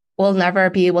 We'll never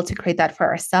be able to create that for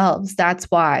ourselves. That's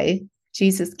why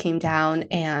Jesus came down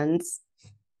and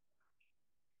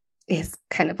is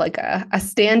kind of like a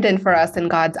stand-in for us in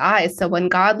God's eyes. So when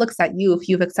God looks at you, if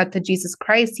you've accepted Jesus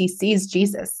Christ, he sees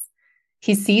Jesus.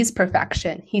 He sees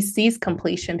perfection. He sees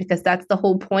completion, because that's the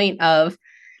whole point of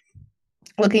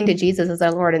looking to Jesus as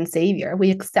our Lord and Savior.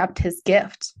 We accept his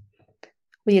gift.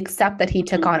 We accept that he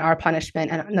took on our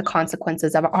punishment and the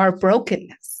consequences of our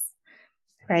brokenness,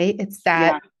 right? It's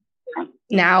that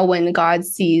now when God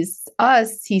sees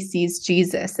us, he sees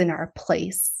Jesus in our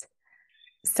place.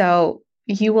 So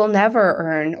you will never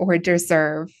earn or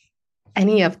deserve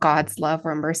any of God's love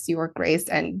or mercy or grace.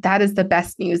 And that is the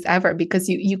best news ever, because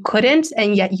you couldn't,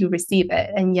 and yet you receive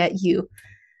it, and yet you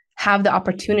have the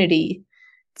opportunity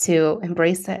to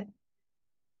embrace it.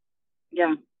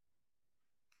 Yeah.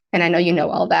 And I know you know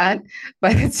all that,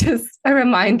 but it's just a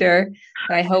reminder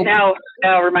that I hope. No,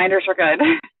 reminders are good.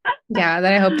 Yeah,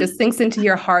 that I hope just sinks into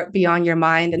your heart beyond your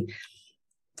mind. And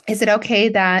is it okay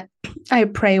that I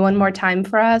pray one more time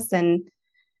for us? And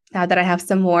now that I have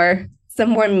some more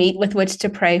meat with which to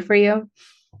pray for you.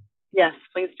 Yes,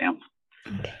 please do.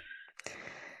 Okay.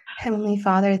 Heavenly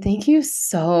Father, thank you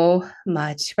so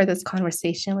much for this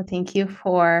conversation. Thank you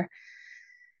for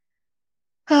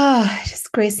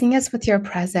just gracing us with your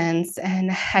presence.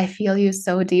 And I feel you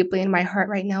so deeply in my heart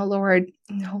right now, Lord.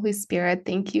 And Holy Spirit,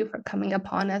 thank you for coming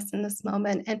upon us in this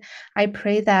moment. And I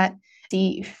pray that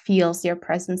she feels your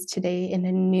presence today in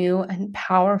a new and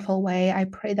powerful way. I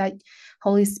pray that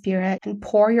Holy Spirit can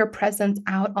pour your presence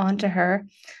out onto her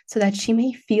so that she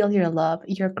may feel your love,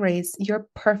 your grace, your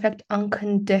perfect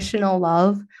unconditional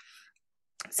love,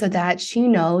 so that she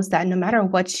knows that no matter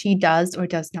what she does or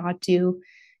does not do,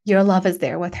 your love is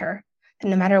there with her. And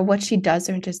no matter what she does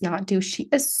or does not do, she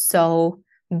is so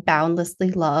boundlessly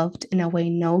loved in a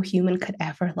way no human could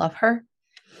ever love her.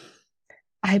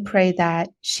 I pray that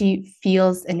she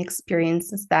feels and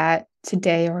experiences that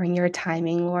today or in your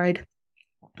timing, Lord.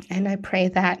 And I pray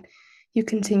that you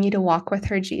continue to walk with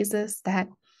her, Jesus, that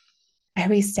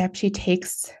every step she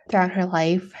takes throughout her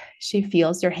life, she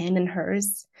feels your hand in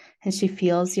hers, and she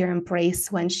feels your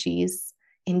embrace when she's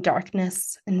in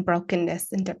darkness and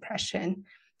brokenness and depression,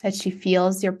 that she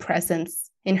feels your presence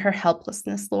in her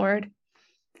helplessness, Lord,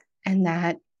 and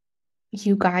that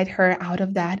you guide her out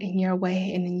of that in your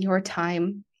way and in your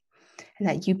time, and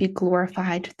that you be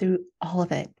glorified through all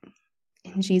of it.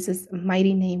 In Jesus'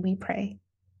 mighty name we pray.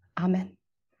 Amen.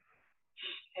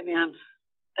 Amen.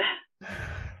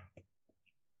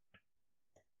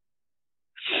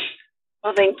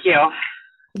 Well, thank you.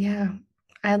 Yeah.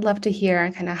 I'd love to hear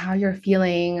kind of how you're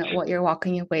feeling, what you're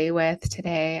walking away with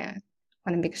today. I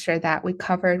want to make sure that we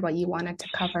covered what you wanted to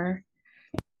cover.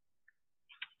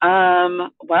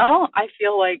 Well, I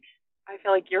feel like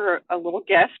you're a little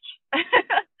gift.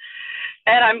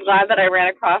 And I'm glad that I ran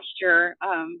across you.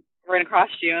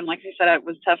 And like I said, it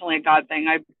was definitely a God thing.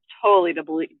 I totally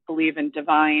believe in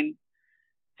divine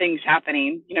things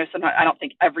happening. Sometimes I don't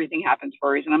think everything happens for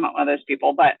a reason. I'm not one of those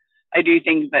people, but I do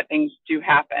think that things do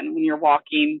happen when you're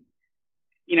walking,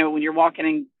 when you're walking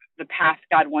in the path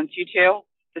God wants you to.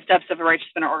 The steps of a righteous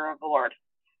man are order of the Lord.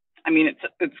 I mean,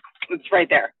 it's right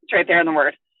there. It's right there in the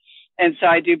word. And so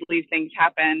I do believe things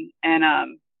happen. And,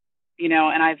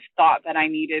 and I've thought that I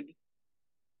needed,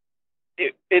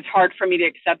 it's hard for me to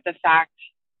accept the fact,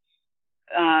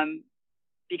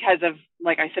 because of,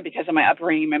 like I said, because of my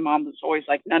upbringing. My mom was always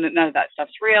like, none of that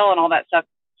stuff's real and all that stuff.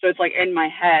 So it's like in my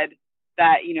head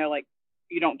that, like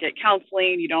you don't get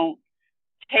counseling, you don't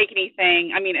take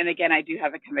anything. I mean, and again, I do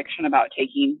have a conviction about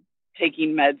taking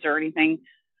meds or anything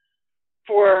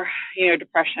for,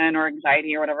 depression or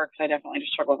anxiety or whatever, because I definitely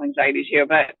just struggle with anxiety too,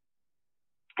 but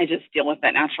I just deal with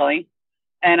it naturally.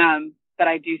 And, but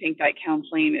I do think that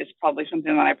counseling is probably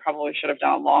something that I probably should have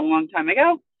done a long, long time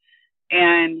ago.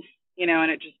 And,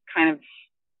 and it just kind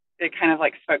of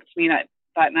like spoke to me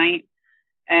that night.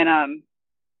 And,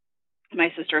 my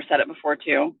sister said it before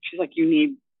too. She's like, you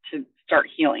need to start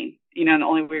healing, and the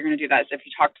only way you're going to do that is if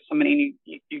you talk to somebody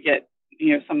and you get,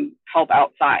 some help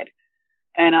outside.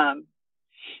 And,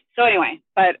 so anyway,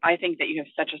 but I think that you have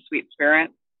such a sweet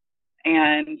spirit,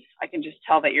 and I can just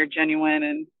tell that you're genuine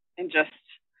and just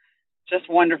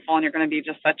wonderful. And you're going to be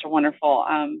just such a wonderful,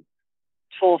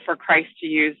 tool for Christ to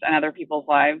use in other people's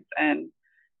lives. And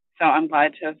so I'm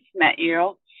glad to have met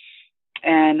you.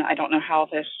 And I don't know how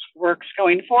this works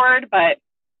going forward, but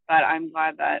I'm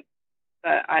glad that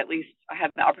at least I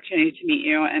had the opportunity to meet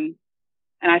you, and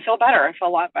I feel better. I feel a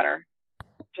lot better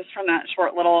just from that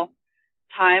short little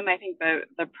time. I think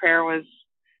the prayer was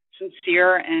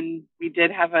sincere, and we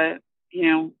did have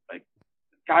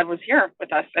God was here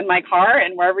with us in my car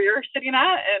and wherever you're sitting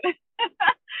at, and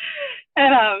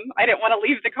and I didn't want to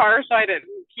leave the car, so I didn't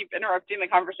keep interrupting the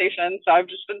conversation. So I've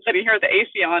just been sitting here with the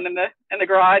AC on in the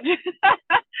garage.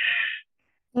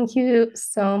 Thank you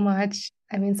so much.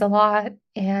 It means a lot.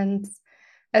 And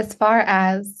as far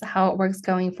as how it works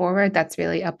going forward, that's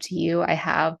really up to you. I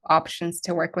have options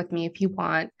to work with me if you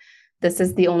want. This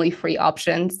is the only free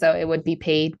option, so it would be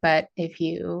paid. But if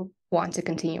you want to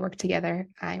continue work together,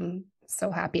 I'm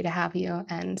so happy to have you.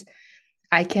 And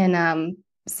I can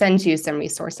send you some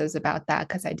resources about that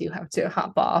because I do have to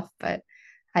hop off, but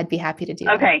I'd be happy to do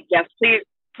that. Okay. Yes,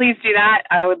 please do that.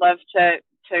 I would love to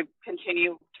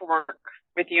continue to work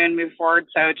with you and move forward.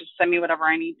 So just send me whatever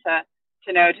I need to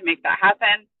know to make that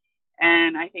happen.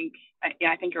 And I think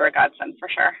you're a godsend for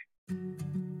sure.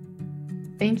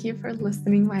 Thank you for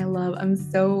listening, my love. I'm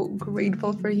so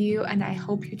grateful for you, and I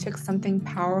hope you took something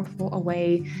powerful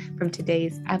away from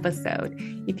today's episode.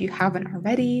 If you haven't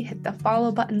already, hit the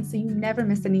follow button so you never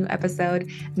miss a new episode.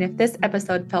 And if this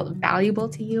episode felt valuable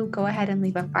to you, go ahead and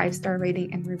leave a 5-star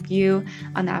rating and review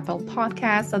on Apple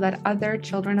Podcasts so that other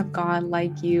children of God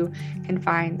like you can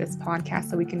find this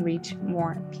podcast so we can reach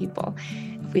more people.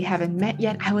 If we haven't met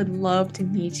yet, I would love to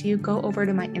meet you. Go over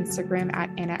to my Instagram at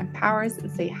Anna Empowers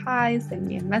and say hi, send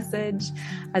me a message.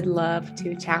 I'd love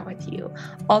to chat with you.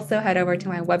 Also, head over to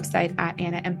my website at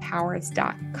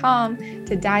annaempowers.com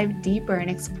to dive deeper and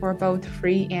explore both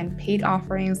free and paid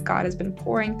offerings God has been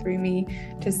pouring through me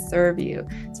to serve you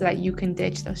so that you can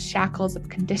ditch those shackles of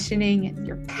conditioning and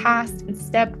your past and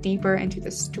step deeper into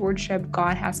the stewardship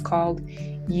God has called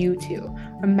you to.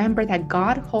 Remember that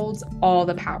God holds all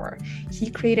the power. He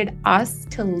created us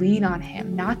to lean on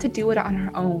Him, not to do it on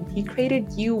our own. He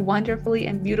created you wonderfully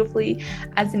and beautifully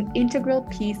as an integral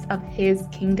piece of His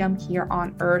kingdom here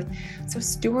on earth. So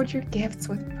steward your gifts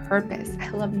with purpose. I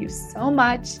love you so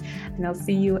much, and I'll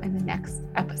see you in the next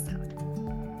episode.